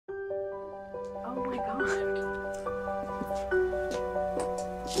Oh my god.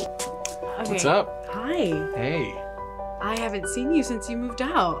 Okay. What's up? Hi. Hey. I haven't seen you since you moved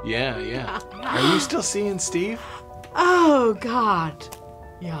out. Yeah. Are you still seeing Steve? Oh god.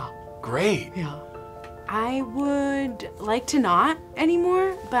 Yeah. Great. Yeah. I would like to not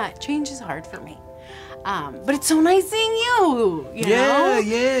anymore, but change is hard for me. But it's so nice seeing you, you know?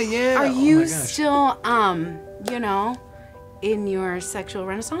 Yeah. Are Oh you my gosh. still, you know, in your sexual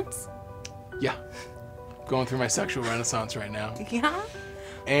renaissance? Yeah. Going through my sexual renaissance right now. Yeah?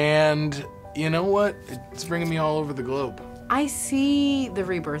 And you know what? It's bringing me all over the globe. I see the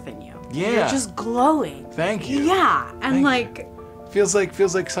rebirth in you. Yeah. You're just glowing. Thank you. Yeah. And Thank you. Feels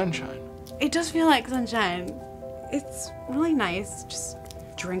like sunshine. it does feel like sunshine. It's really nice just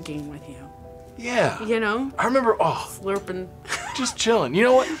drinking with you. Yeah. You know? I remember, Slurping. just chilling. You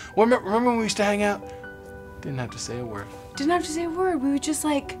know what? Remember when we used to hang out? Didn't have to say a word. Didn't have to say a word. We would just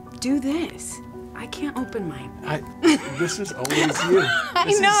like do this. I can't open mine. This is always you. I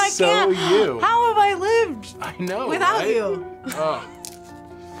This know is I so can't. you. How have I lived I know. without right? you? Oh.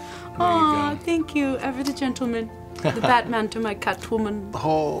 Aw, There you go. thank you, ever the gentleman. The Batman to my Catwoman.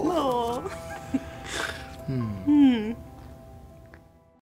 Oh. Oh.